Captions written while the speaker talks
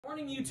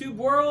Morning YouTube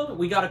world,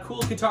 we got a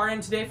cool guitar in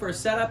today for a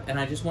setup and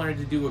I just wanted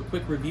to do a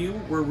quick review.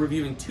 We're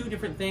reviewing two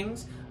different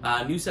things,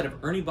 a new set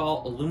of Ernie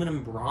Ball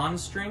Aluminum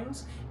bronze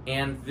strings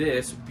and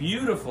this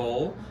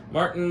beautiful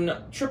Martin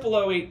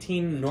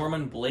 00018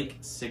 Norman Blake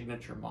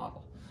signature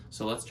model.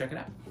 So let's check it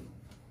out.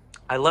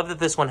 I love that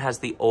this one has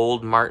the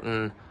old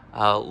Martin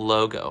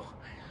logo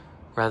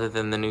rather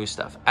than the new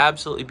stuff.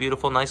 Absolutely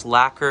beautiful, nice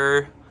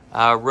lacquer,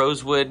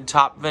 rosewood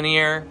top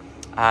veneer,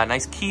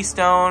 nice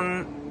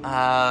keystone.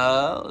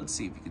 Let's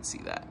see if you can see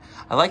that.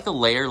 I like the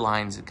layer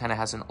lines. It kind of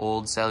has an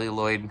old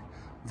celluloid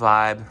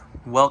vibe.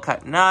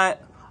 Well-cut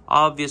nut.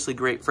 Obviously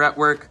great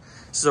fretwork.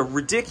 This is a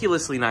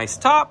ridiculously nice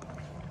top.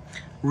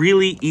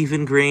 Really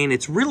even grain.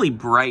 It's really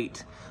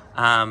bright.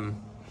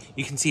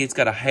 You can see it's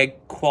got a high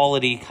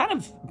quality, kind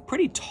of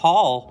pretty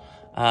tall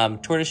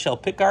tortoiseshell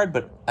pickguard,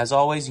 but as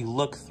always, you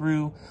look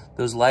through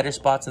those lighter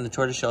spots in the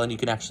tortoiseshell and you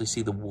can actually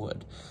see the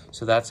wood.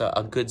 So that's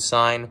a good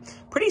sign.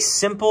 Pretty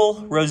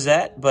simple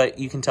rosette, but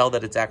you can tell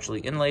that it's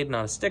actually inlaid,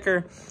 not a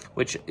sticker,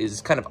 which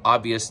is kind of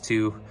obvious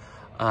to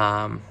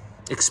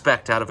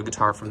expect out of a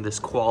guitar from this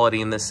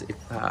quality and this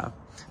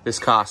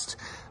cost.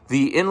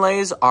 The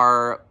inlays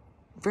are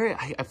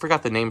I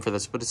forgot the name for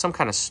this, but it's some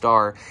kind of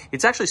star.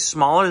 It's actually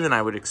smaller than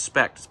I would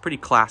expect. It's pretty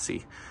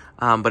classy,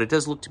 but it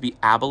does look to be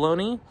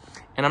abalone.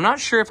 And I'm not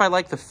sure if I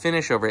like the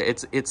finish over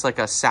it. It's like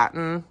a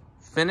satin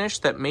finish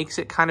that makes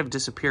it kind of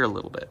disappear a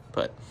little bit.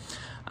 But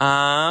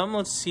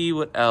let's see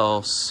what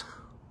else.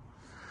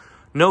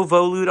 No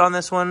volute on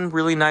this one.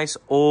 Really nice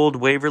old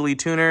Waverly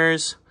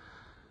tuners.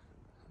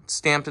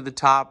 Stamped at the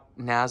top,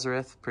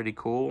 Nazareth. Pretty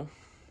cool.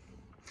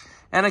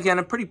 And again,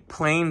 a pretty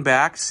plain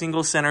back.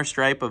 Single center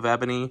stripe of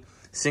ebony.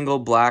 Single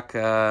black.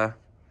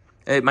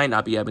 It might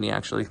not be ebony,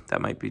 actually.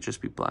 That might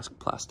just be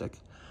plastic.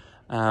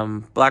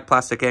 Black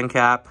plastic end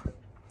cap.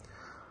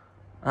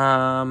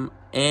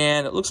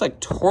 And it looks like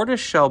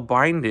tortoiseshell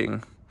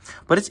binding,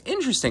 but it's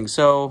interesting.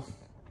 So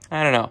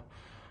I don't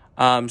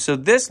know. So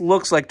this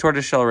looks like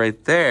tortoiseshell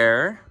right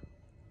there.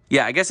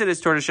 Yeah, I guess it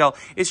is tortoiseshell.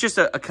 It's just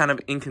a kind of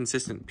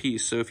inconsistent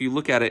piece. So if you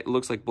look at it, it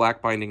looks like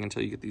black binding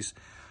until you get these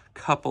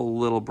couple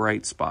little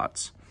bright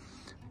spots.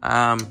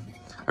 I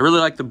really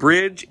like the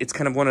bridge. It's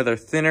kind of one of their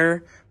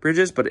thinner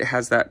bridges, but it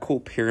has that cool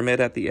pyramid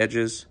at the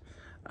edges.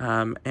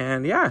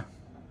 And yeah,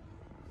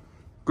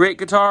 great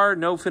guitar,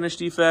 no finish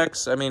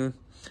defects. I mean,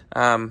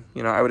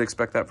 you know, I would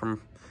expect that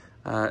from,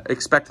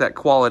 that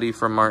quality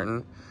from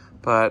Martin,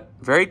 but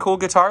very cool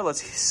guitar.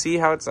 Let's see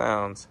how it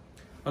sounds.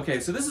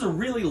 Okay, so this is a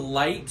really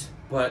light,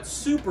 but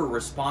super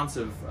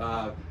responsive,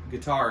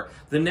 guitar.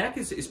 The neck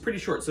is pretty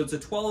short, so it's a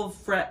 12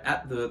 fret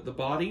at the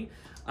body,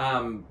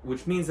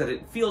 which means that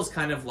it feels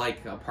kind of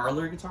like a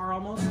parlor guitar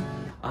almost,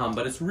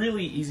 but it's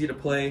really easy to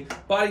play.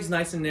 Body's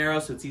nice and narrow,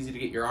 so it's easy to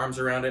get your arms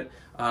around it.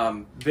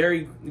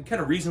 Very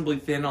kind of reasonably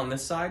thin on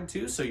this side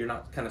too, so you're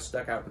not kind of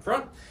stuck out in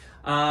front.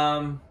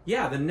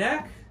 Yeah, the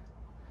neck,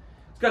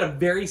 it's got a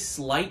very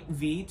slight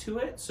V to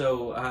it,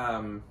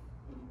 so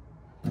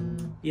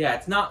yeah,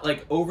 it's not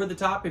like over the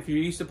top. If you're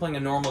used to playing a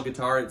normal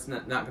guitar, it's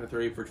not going to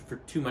throw you for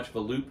too much of a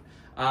loop.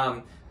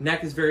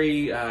 Neck is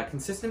very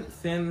consistent,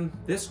 thin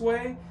this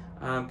way.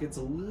 Gets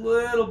a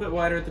little bit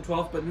wider at the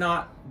 12th, but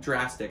not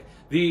drastic.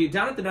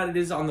 Down at the nut, it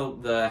is on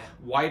the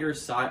wider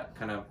side,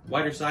 kind of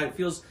wider side. It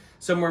feels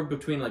somewhere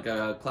between like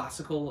a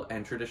classical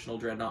and traditional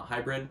dreadnought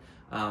hybrid.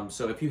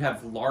 So if you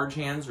have large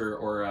hands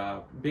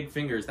or big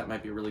fingers, that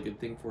might be a really good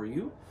thing for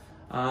you.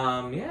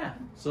 Yeah,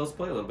 so let's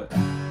play a little bit.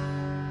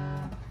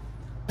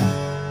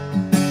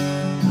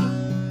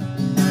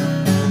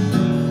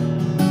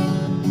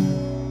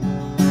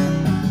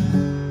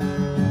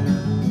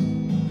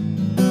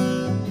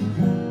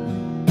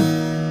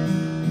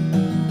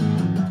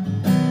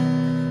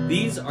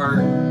 These are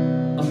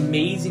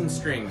amazing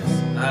strings.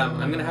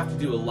 I'm gonna have to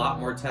do a lot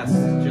more tests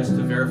just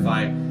to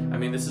verify. I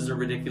mean, this is a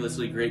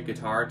ridiculously great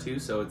guitar too,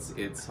 so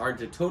it's hard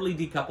to totally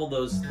decouple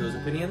those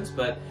opinions.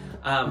 But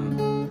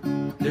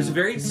there's a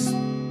very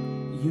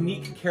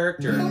unique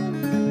character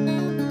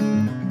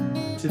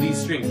to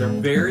these strings. They're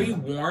very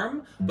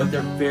warm, but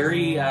they're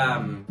very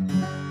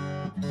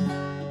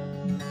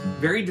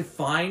very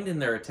defined in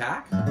their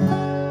attack.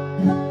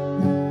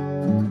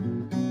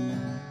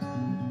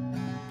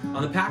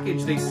 On the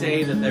package, they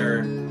say that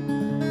they're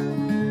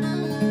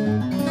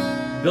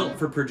built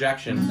for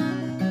projection.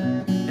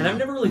 And I've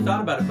never really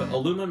thought about it, but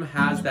aluminum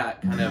has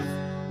that kind of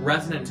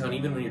resonant tone.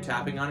 Even when you're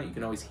tapping on it, you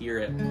can always hear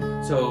it.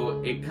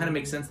 So it kind of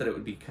makes sense that it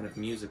would be kind of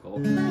musical.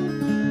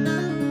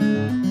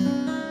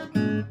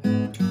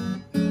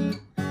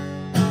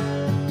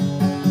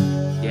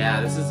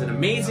 Yeah, this is an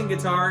amazing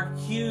guitar.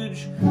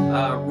 Huge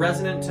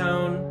resonant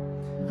tone.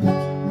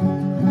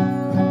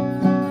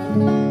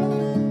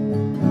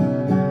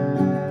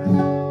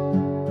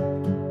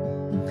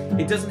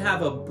 It doesn't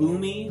have a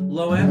boomy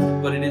low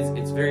end, but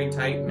it's very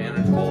tight,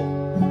 manageable,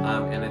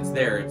 and it's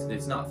there.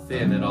 It's not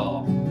thin at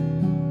all.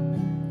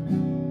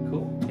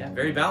 Cool, yeah,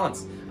 very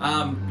balanced.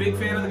 Big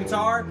fan of the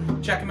guitar.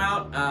 Check them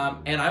out,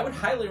 and I would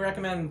highly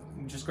recommend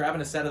just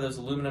grabbing a set of those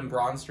aluminum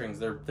bronze strings.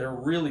 They're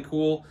really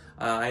cool.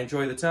 I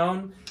enjoy the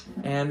tone.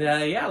 And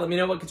yeah, let me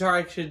know what guitar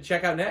I should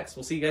check out next.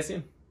 We'll see you guys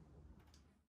soon.